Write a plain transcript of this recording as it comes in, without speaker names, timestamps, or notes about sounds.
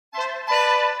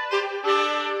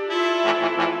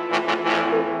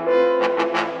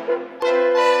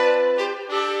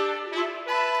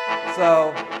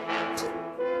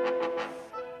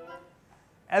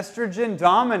estrogen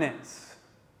dominance.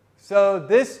 So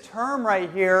this term right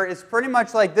here is pretty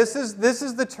much like, this is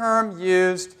the term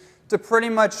used to pretty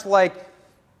much like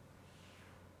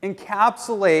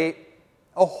encapsulate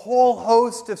a whole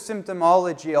host of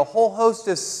symptomology, a whole host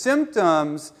of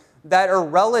symptoms that are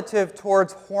relative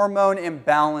towards hormone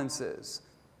imbalances.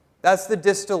 That's the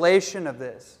distillation of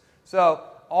this. So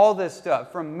all this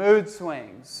stuff, from mood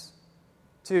swings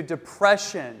to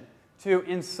depression to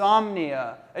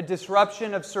insomnia, a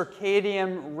disruption of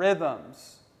circadian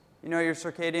rhythms. You know what your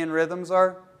circadian rhythms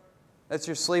are? That's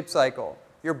your sleep cycle,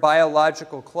 your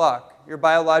biological clock, your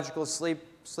biological sleep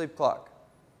clock.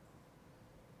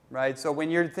 Right? So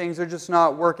when your things are just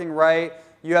not working right,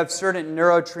 you have certain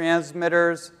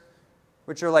neurotransmitters,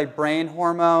 which are like brain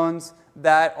hormones,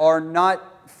 that are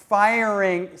not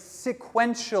firing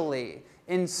sequentially,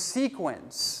 in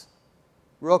sequence.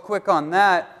 Real quick on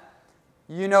that,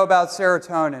 you know about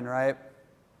serotonin, right?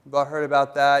 You've all heard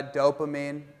about that,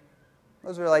 dopamine.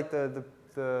 Those are like the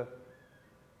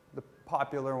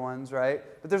popular ones, right?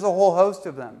 But there's a whole host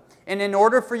of them. And in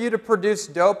order for you to produce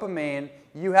dopamine,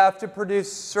 you have to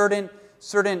produce certain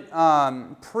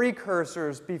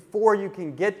precursors before you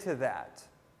can get to that.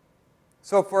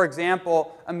 So for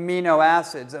example, amino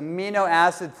acids. Amino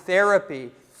acid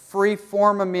therapy,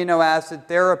 free-form amino acid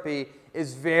therapy,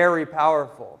 is very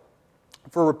powerful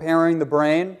for repairing the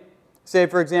brain. Say,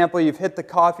 for example, you've hit the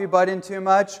coffee button too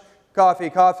much. Coffee,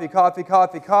 coffee, coffee,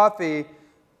 coffee, coffee.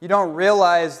 You don't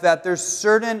realize that there's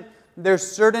certain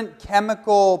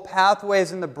chemical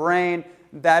pathways in the brain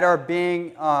that are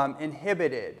being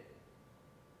inhibited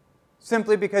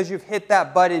simply because you've hit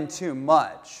that button too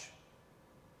much.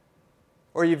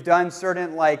 Or you've done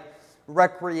certain like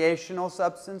recreational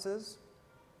substances.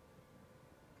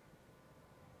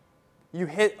 You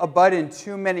hit a button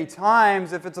too many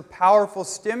times, if it's a powerful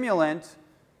stimulant,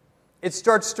 it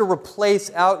starts to replace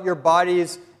out your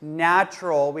body's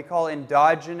natural, we call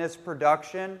endogenous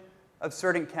production of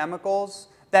certain chemicals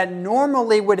that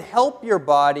normally would help your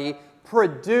body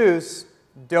produce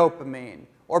dopamine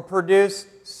or produce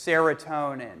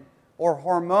serotonin or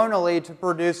hormonally to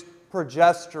produce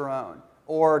progesterone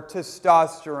or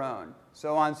testosterone,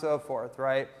 so on and so forth,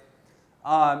 right?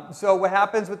 So what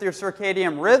happens with your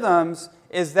circadian rhythms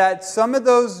is that some of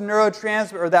those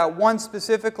neurotransmitters, or that one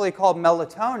specifically called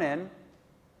melatonin,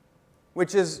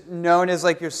 which is known as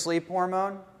like your sleep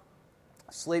hormone,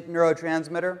 sleep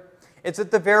neurotransmitter, it's at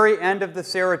the very end of the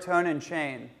serotonin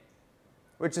chain,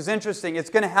 which is interesting. It's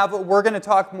going to have, we're going to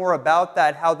talk more about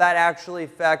that, how that actually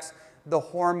affects the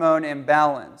hormone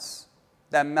imbalance,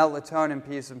 that melatonin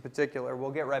piece in particular.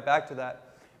 We'll get right back to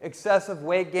that. Excessive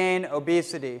weight gain,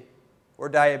 obesity, or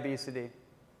diabetes, which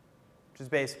is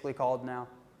basically called now.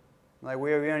 Like we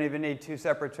don't even need two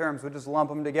separate terms. We'll just lump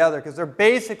them together because they're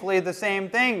basically the same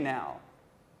thing now,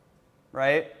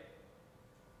 right?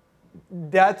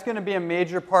 That's going to be a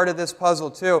major part of this puzzle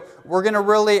too. We're going to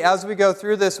really, as we go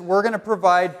through this, we're going to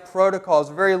provide protocols,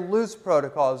 very loose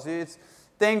protocols. It's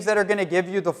things that are going to give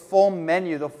you the full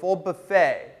menu, the full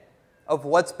buffet of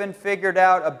what's been figured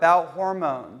out about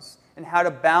hormones and how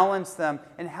to balance them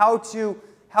and how to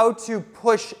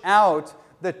push out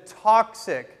the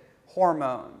toxic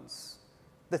hormones,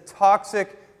 the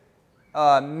toxic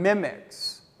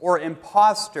mimics or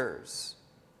imposters.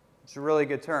 It's a really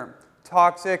good term.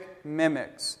 Toxic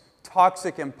mimics,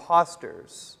 toxic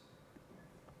imposters.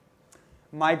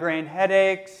 Migraine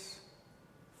headaches,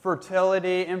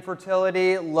 fertility,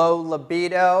 infertility, low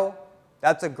libido.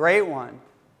 That's a great one,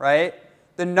 right?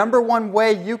 The number one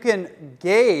way you can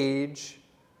gauge,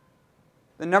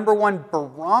 the number one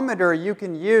barometer you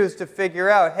can use to figure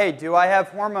out, hey, do I have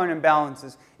hormone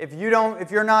imbalances? If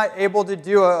you're not able to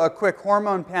do a quick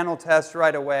hormone panel test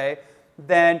right away,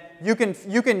 then you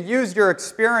can use your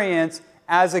experience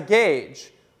as a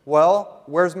gauge. Well,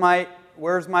 where's my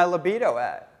libido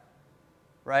at?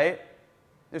 Right?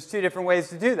 There's two different ways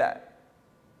to do that.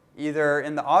 Either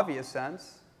in the obvious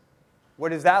sense, what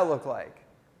does that look like?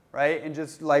 Right? And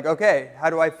just like, okay, how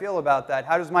do I feel about that?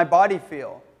 How does my body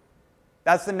feel?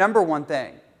 That's the number one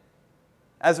thing.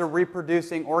 As a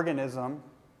reproducing organism,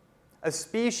 a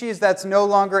species that's no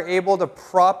longer able to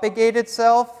propagate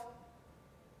itself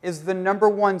is the number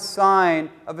one sign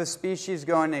of a species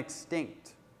going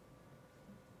extinct.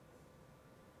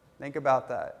 Think about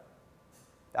that.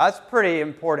 That's pretty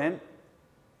important.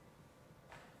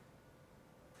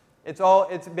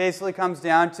 It basically comes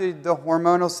down to the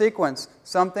hormonal sequence.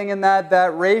 Something in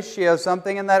that ratio,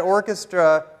 something in that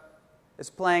orchestra is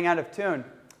playing out of tune.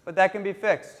 But that can be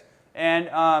fixed. And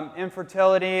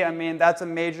infertility, I mean, that's a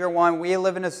major one. We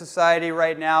live in a society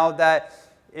right now that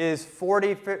is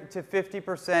 40 to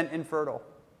 50% infertile.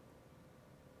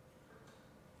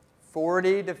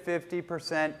 40 to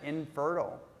 50%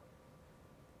 infertile.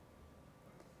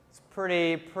 It's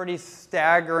pretty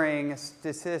staggering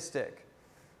statistic.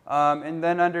 And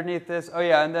then underneath this, oh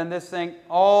yeah, and then this thing,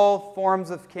 all forms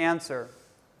of cancer.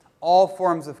 All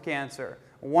forms of cancer.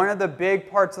 One of the big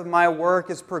parts of my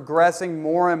work is progressing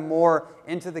more and more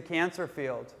into the cancer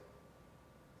field.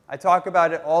 I talk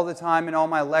about it all the time in all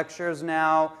my lectures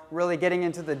now, really getting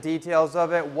into the details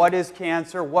of it. What is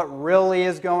cancer? What really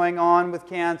is going on with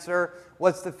cancer?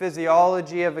 What's the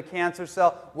physiology of a cancer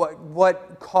cell?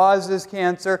 What causes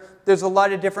cancer? There's a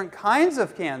lot of different kinds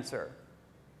of cancer.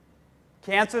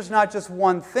 Cancer is not just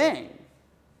one thing.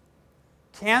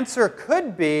 Cancer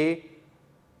could be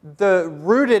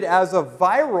rooted as a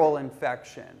viral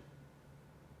infection.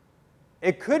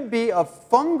 It could be a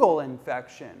fungal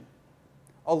infection.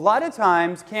 A lot of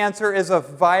times, cancer is a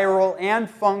viral and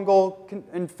fungal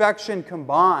infection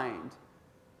combined.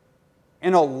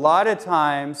 And a lot of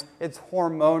times, it's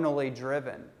hormonally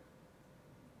driven.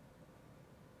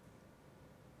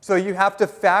 So you have to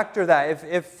factor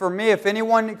that. For me, if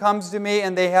anyone comes to me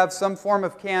and they have some form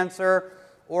of cancer,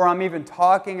 or I'm even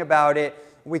talking about it,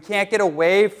 we can't get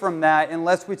away from that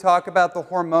unless we talk about the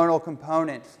hormonal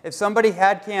component. If somebody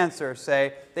had cancer,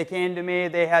 say, they came to me,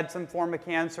 they had some form of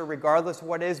cancer, regardless of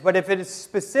what it is, but if it is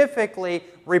specifically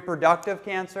reproductive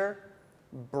cancer,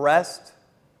 breast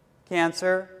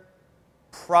cancer,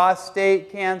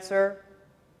 prostate cancer,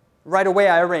 right away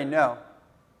I already know.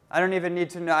 I don't even need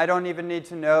to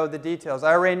know the details.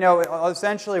 I already know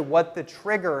essentially what the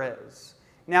trigger is.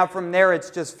 Now from there it's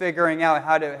just figuring out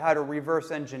how to reverse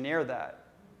engineer that.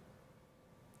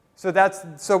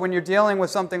 So when you're dealing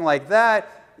with something like that,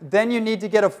 then you need to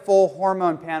get a full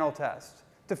hormone panel test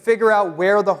to figure out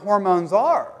where the hormones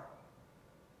are.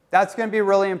 That's going to be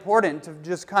really important to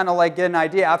just kind of like get an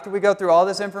idea. After we go through all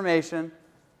this information,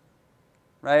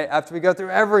 right? After we go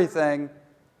through everything,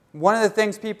 one of the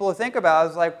things people think about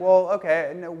is like, well,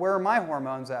 okay, where are my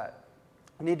hormones at?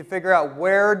 I need to figure out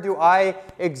where do I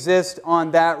exist on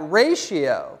that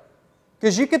ratio.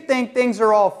 Because you could think things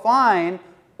are all fine,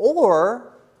 or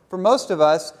for most of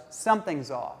us,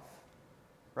 something's off,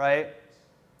 right?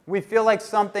 We feel like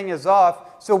something is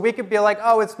off, so we could be like,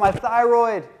 oh, it's my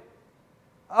thyroid.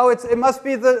 Oh, it must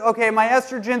be my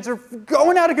estrogens are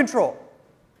going out of control.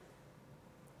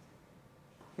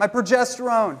 My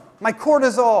progesterone, my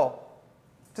cortisol,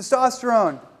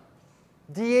 testosterone,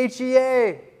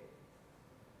 DHEA.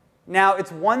 Now,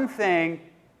 it's one thing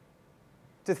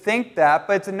to think that,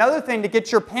 but it's another thing to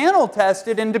get your panel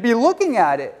tested and to be looking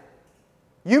at it.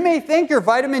 You may think your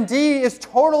vitamin D is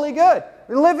totally good.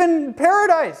 We live in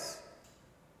paradise.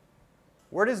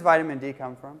 Where does vitamin D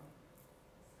come from?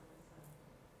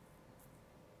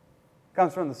 It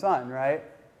comes from the sun, right?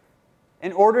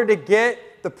 In order to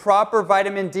get the proper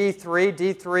vitamin D3,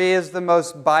 D3 is the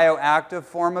most bioactive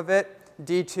form of it.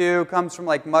 D2 comes from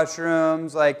like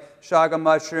mushrooms, like chaga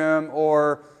mushroom,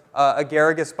 or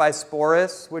Agaricus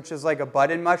bisporus, which is like a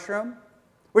button mushroom,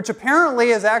 which apparently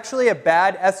is actually a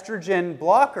bad estrogen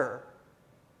blocker.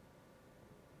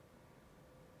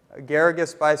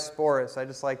 Agaricus bisporus. I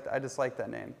just like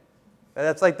that name.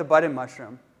 That's like the button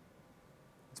mushroom.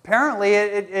 Apparently,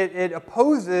 it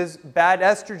opposes bad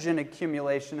estrogen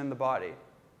accumulation in the body.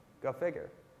 Go figure,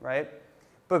 right?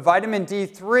 But vitamin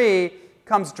D3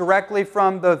 comes directly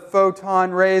from the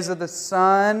photon rays of the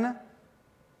sun.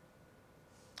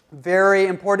 Very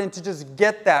important to just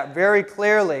get that very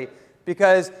clearly,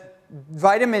 because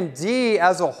vitamin D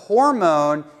as a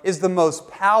hormone is the most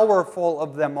powerful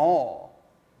of them all.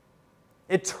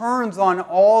 It turns on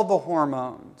all the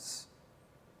hormones.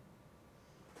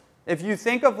 If you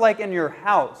think of like in your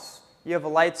house, you have a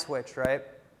light switch, right?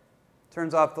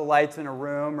 Turns off the lights in a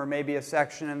room or maybe a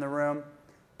section in the room.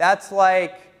 That's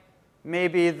like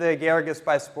maybe the Agaricus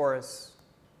bisporus.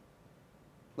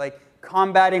 Like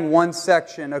combating one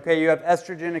section. Okay, you have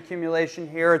estrogen accumulation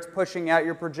here. It's pushing out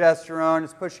your progesterone.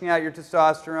 It's pushing out your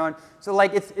testosterone. So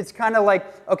like it's kind of like,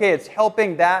 okay, it's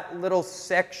helping that little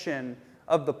section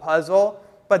of the puzzle.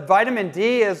 But vitamin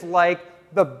D is like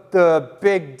the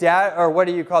big or what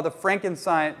do you call the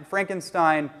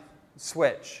Frankenstein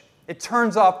switch. It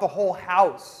turns off the whole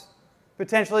house,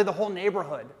 potentially the whole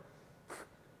neighborhood.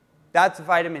 That's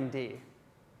vitamin D.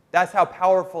 That's how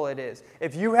powerful it is.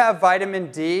 If you have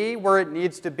vitamin D where it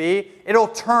needs to be, it'll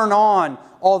turn on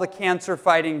all the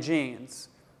cancer-fighting genes.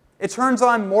 It turns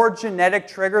on more genetic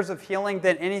triggers of healing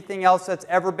than anything else that's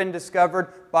ever been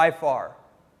discovered by far.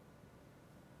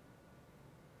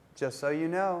 Just so you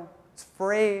know, it's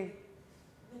free.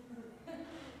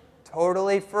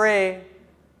 Totally free.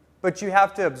 But you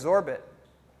have to absorb it.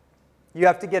 You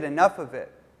have to get enough of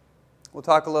it. We'll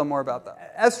talk a little more about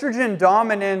that. Estrogen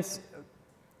dominance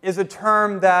is a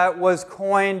term that was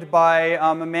coined by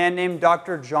a man named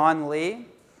Dr. John Lee.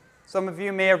 Some of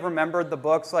you may have remembered the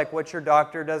books like What Your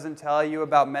Doctor Doesn't Tell You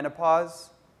About Menopause.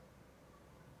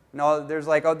 No, there's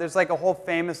like a whole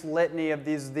famous litany of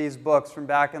these books from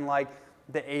back in like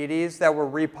the 80s that were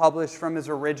republished from his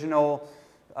original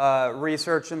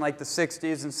research in like the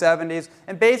 60s and 70s.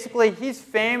 And basically, he's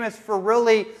famous for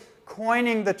really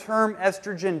coining the term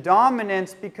estrogen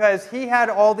dominance because he had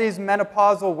all these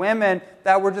menopausal women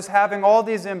that were just having all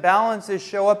these imbalances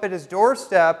show up at his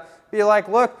doorstep, be like,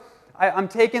 look, I'm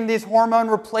taking these hormone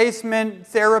replacement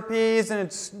therapies and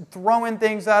it's throwing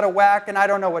things out of whack and I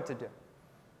don't know what to do.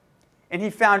 And he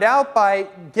found out by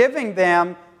giving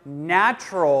them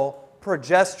natural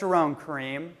progesterone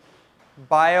cream,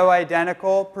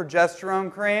 bioidentical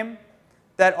progesterone cream,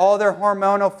 that all their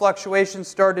hormonal fluctuations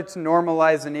started to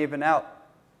normalize and even out.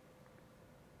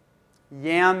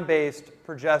 Yam-based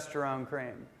progesterone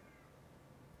cream.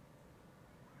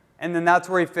 And then that's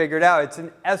where he figured out it's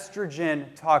an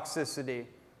estrogen toxicity.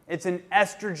 It's an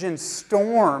estrogen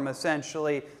storm,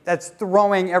 essentially, that's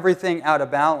throwing everything out of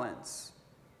balance,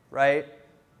 right?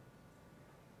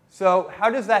 So how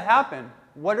does that happen?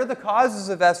 What are the causes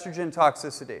of estrogen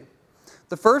toxicity?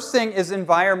 The first thing is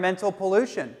environmental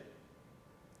pollution.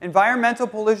 Environmental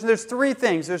pollution, there's three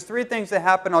things. There's three things that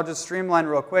happen. I'll just streamline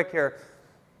real quick here.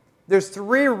 There's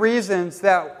three reasons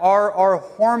that our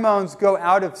hormones go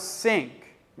out of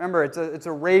sync. Remember, it's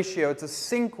a ratio, it's a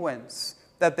sequence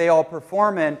that they all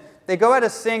perform in. They go out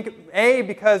of sync, A,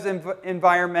 because of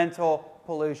environmental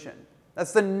pollution.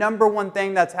 That's the number one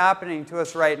thing that's happening to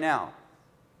us right now.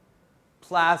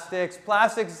 Plastics.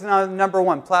 Plastics is number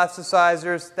one.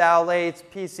 Plasticizers, phthalates,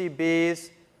 PCBs.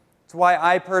 It's why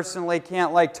I personally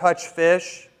can't touch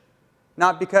fish.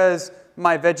 Not because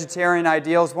my vegetarian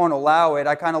ideals won't allow it.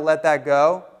 I kind of let that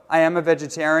go. I am a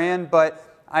vegetarian, but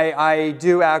I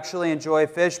do actually enjoy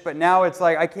fish. But now it's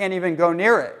like I can't even go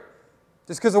near it.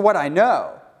 Just because of what I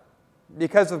know.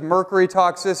 Because of mercury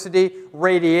toxicity,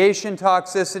 radiation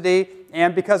toxicity,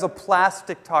 and because of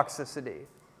plastic toxicity.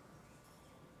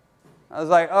 I was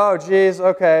like, oh, geez,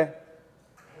 okay.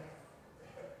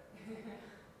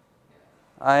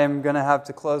 I am going to have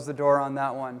to close the door on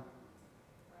that one.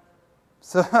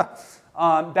 So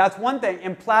that's one thing.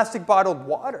 And plastic bottled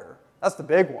water, that's the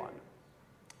big one.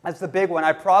 That's the big one.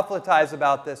 I proselytize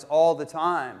about this all the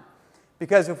time.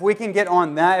 Because if we can get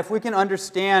on that, if we can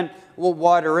understand what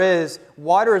water is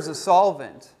a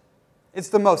solvent. It's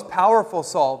the most powerful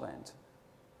solvent.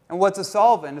 And what's a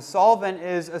solvent? A solvent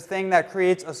is a thing that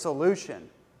creates a solution.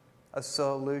 A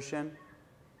solution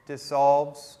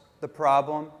dissolves the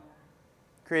problem,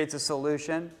 creates a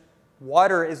solution.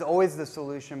 Water is always the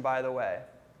solution, by the way,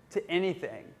 to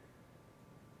anything.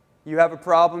 You have a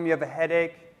problem, you have a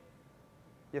headache,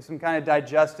 you have some kind of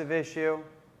digestive issue,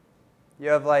 you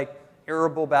have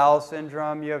irritable bowel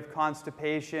syndrome, you have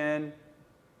constipation.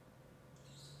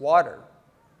 Water.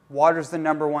 Water's the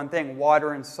number one thing.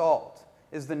 Water and salt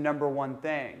is the number one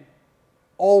thing.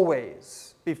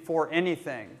 Always, before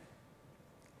anything.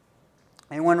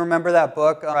 Anyone remember that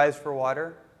book, Rise for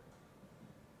Water?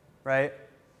 Right?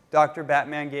 Dr.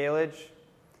 Batman Gaelage.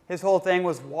 His whole thing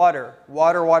was water,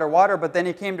 water, water, water, but then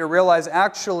he came to realize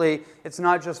actually it's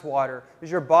not just water.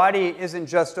 Because your body isn't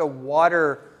just a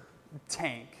water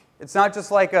tank. It's not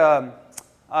just like a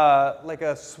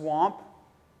swamp.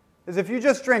 Because if you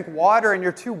just drink water and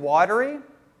you're too watery,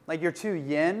 like you're too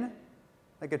yin,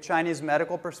 like a Chinese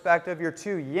medical perspective, you're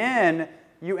too yin,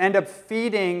 you end up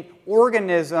feeding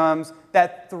organisms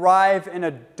that thrive in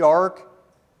a dark,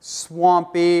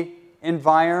 swampy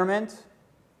environment.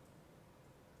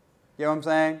 You know what I'm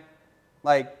saying?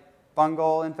 Like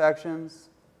fungal infections.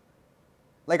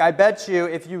 I bet you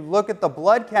if you look at the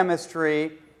blood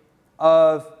chemistry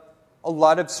of a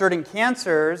lot of certain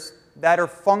cancers that are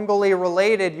fungally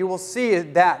related, you will see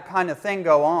that kind of thing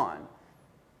go on.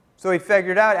 So he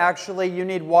figured out actually you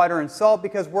need water and salt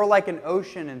because we're like an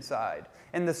ocean inside.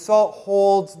 And the salt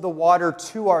holds the water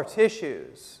to our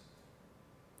tissues.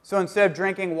 So instead of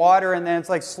drinking water and then it's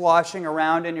like sloshing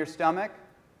around in your stomach,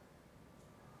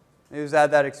 who's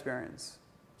had that experience?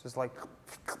 Just like,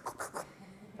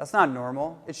 that's not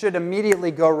normal. It should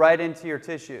immediately go right into your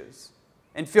tissues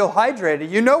and feel hydrated.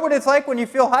 You know what it's like when you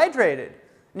feel hydrated.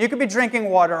 And you could be drinking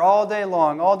water all day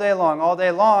long, all day long, all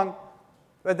day long,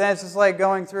 but then it's just like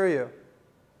going through you.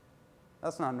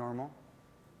 That's not normal.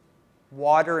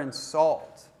 Water and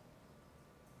salt.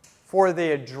 For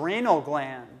the adrenal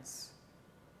glands,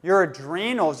 your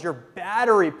adrenals, your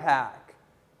battery pack,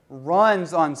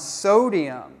 runs on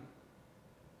sodium.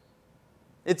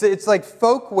 It's like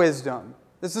folk wisdom.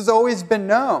 This has always been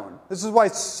known. This is why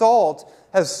salt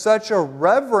has such a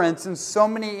reverence in so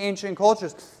many ancient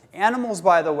cultures. Animals,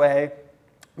 by the way,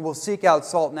 will seek out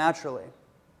salt naturally.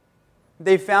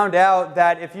 They found out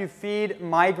that if you feed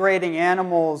migrating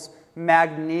animals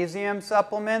magnesium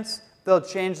supplements, they'll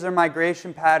change their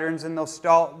migration patterns and they'll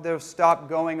stop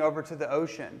going over to the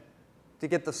ocean to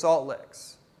get the salt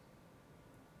licks.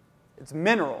 It's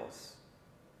minerals.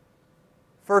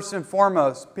 First and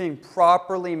foremost, being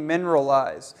properly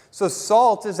mineralized. So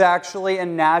salt is actually a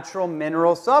natural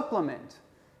mineral supplement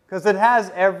because it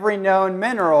has every known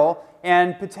mineral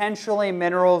and potentially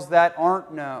minerals that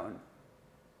aren't known,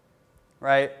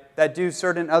 right? That do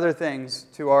certain other things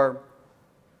to our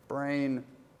brain.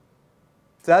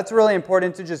 So that's really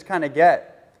important to just kind of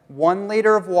get. 1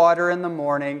 liter of water in the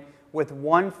morning with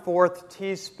 1/4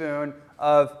 teaspoon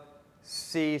of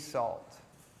sea salt.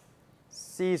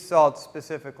 Sea salt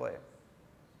specifically.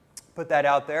 Put that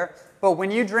out there. But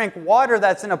when you drink water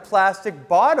that's in a plastic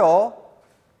bottle,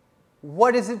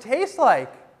 what does it taste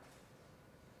like?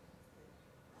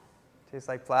 It tastes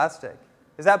like plastic.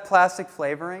 Is that plastic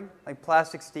flavoring? Like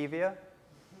plastic stevia?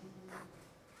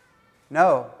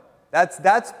 No. That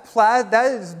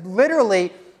is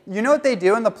literally, you know what they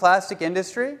do in the plastic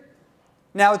industry?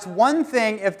 Now, it's one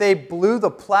thing if they blew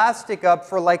the plastic up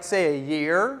for, like, say, a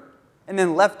year, and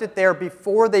then left it there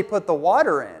before they put the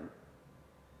water in.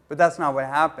 But that's not what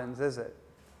happens, is it?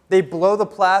 They blow the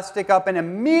plastic up and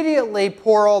immediately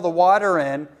pour all the water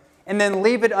in, and then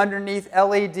leave it underneath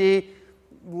LED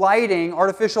lighting,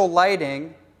 artificial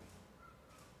lighting.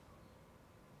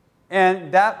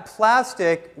 And that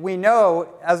plastic, we know,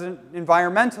 as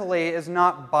environmentally, is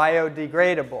not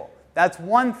biodegradable. That's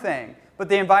one thing. But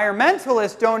the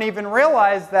environmentalists don't even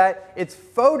realize that it's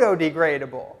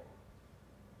photodegradable.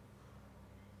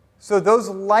 So those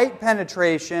light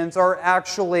penetrations are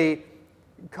actually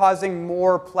causing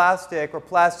more plastic or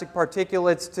plastic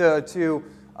particulates to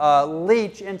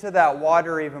leach into that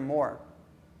water even more.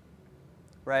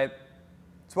 Right?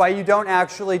 That's why you don't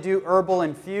actually do herbal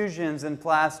infusions in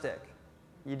plastic.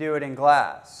 You do it in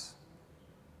glass.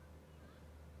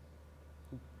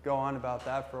 Go on about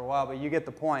that for a while, but you get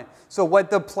the point. So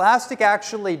what the plastic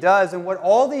actually does, and what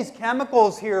all these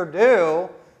chemicals here do,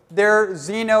 they're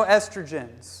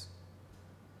xenoestrogens.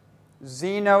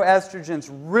 Xenoestrogens,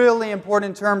 really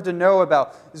important term to know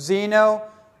about. Xeno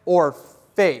or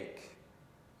fake.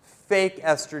 Fake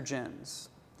estrogens.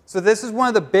 So this is one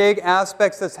of the big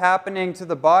aspects that's happening to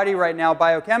the body right now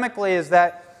biochemically, is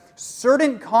that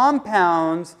certain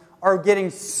compounds are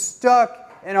getting stuck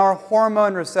in our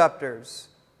hormone receptors,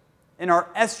 in our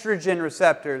estrogen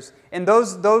receptors. And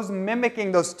those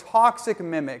mimicking, those toxic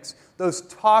mimics, those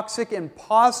toxic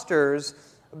imposters,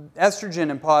 estrogen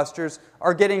imposters,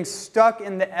 are getting stuck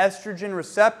in the estrogen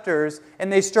receptors,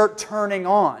 and they start turning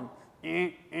on.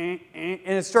 And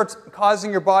it starts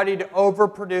causing your body to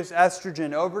overproduce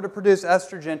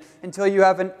estrogen until you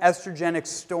have an estrogenic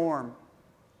storm.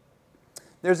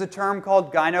 There's a term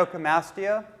called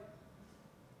gynecomastia.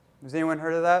 Has anyone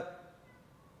heard of that?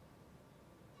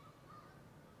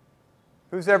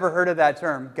 Who's ever heard of that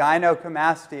term?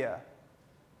 Gynecomastia.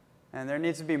 And there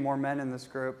needs to be more men in this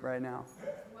group right now.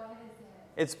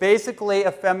 It's basically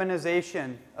a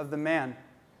feminization of the man.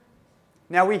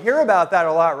 Now, we hear about that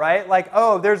a lot, right? Like,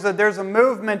 oh, there's a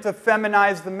movement to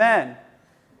feminize the men,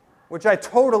 which I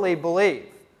totally believe.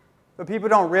 But people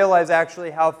don't realize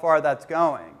actually how far that's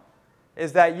going.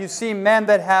 Is that you see men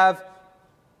that have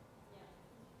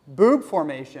boob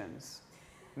formations,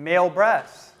 male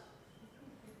breasts.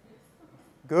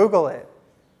 Google it.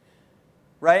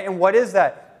 Right? And what is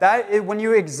that? When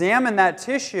you examine that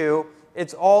tissue,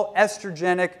 it's all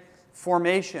estrogenic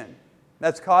formation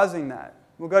that's causing that.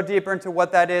 We'll go deeper into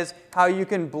what that is, how you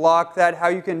can block that, how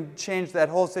you can change that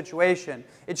whole situation.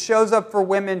 It shows up for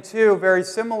women too, very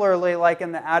similarly, like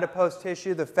in the adipose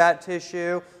tissue, the fat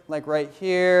tissue, like right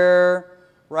here,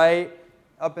 right?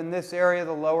 Up in this area,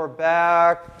 the lower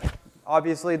back,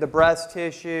 obviously the breast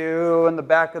tissue, and the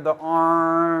back of the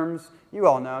arms. You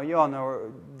all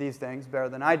know these things better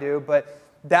than I do, but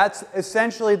that's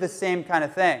essentially the same kind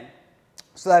of thing.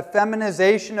 So that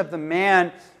feminization of the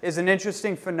man is an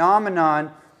interesting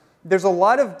phenomenon. There's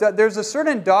a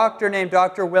certain doctor named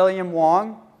Dr. William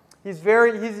Wong.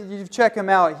 You check him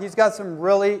out. He's got some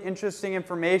really interesting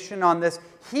information on this.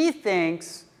 He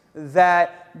thinks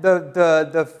that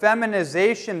the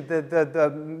feminization,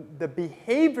 the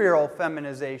behavioral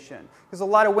feminization, because a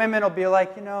lot of women will be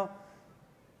like,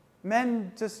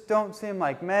 men just don't seem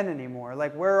like men anymore.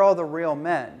 Like, where are all the real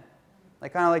men?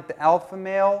 Like, kind of like the alpha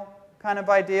male kind of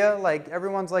idea. Like,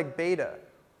 everyone's like beta.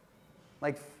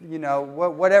 Like,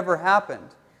 whatever happened.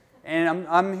 And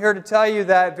I'm here to tell you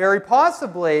that very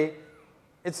possibly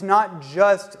it's not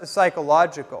just a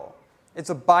psychological. It's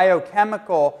a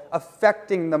biochemical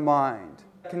affecting the mind.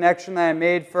 The connection that I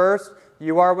made first,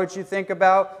 you are what you think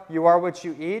about, you are what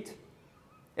you eat.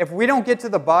 If we don't get to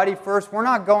the body first, we're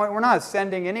not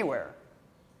ascending anywhere.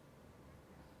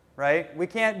 Right? We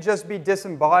can't just be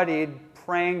disembodied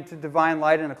praying to divine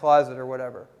light in a closet or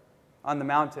whatever on the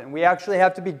mountain. We actually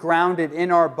have to be grounded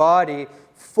in our body,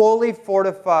 fully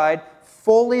fortified,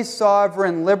 fully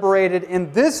sovereign, liberated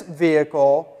in this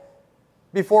vehicle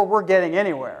before we're getting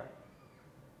anywhere.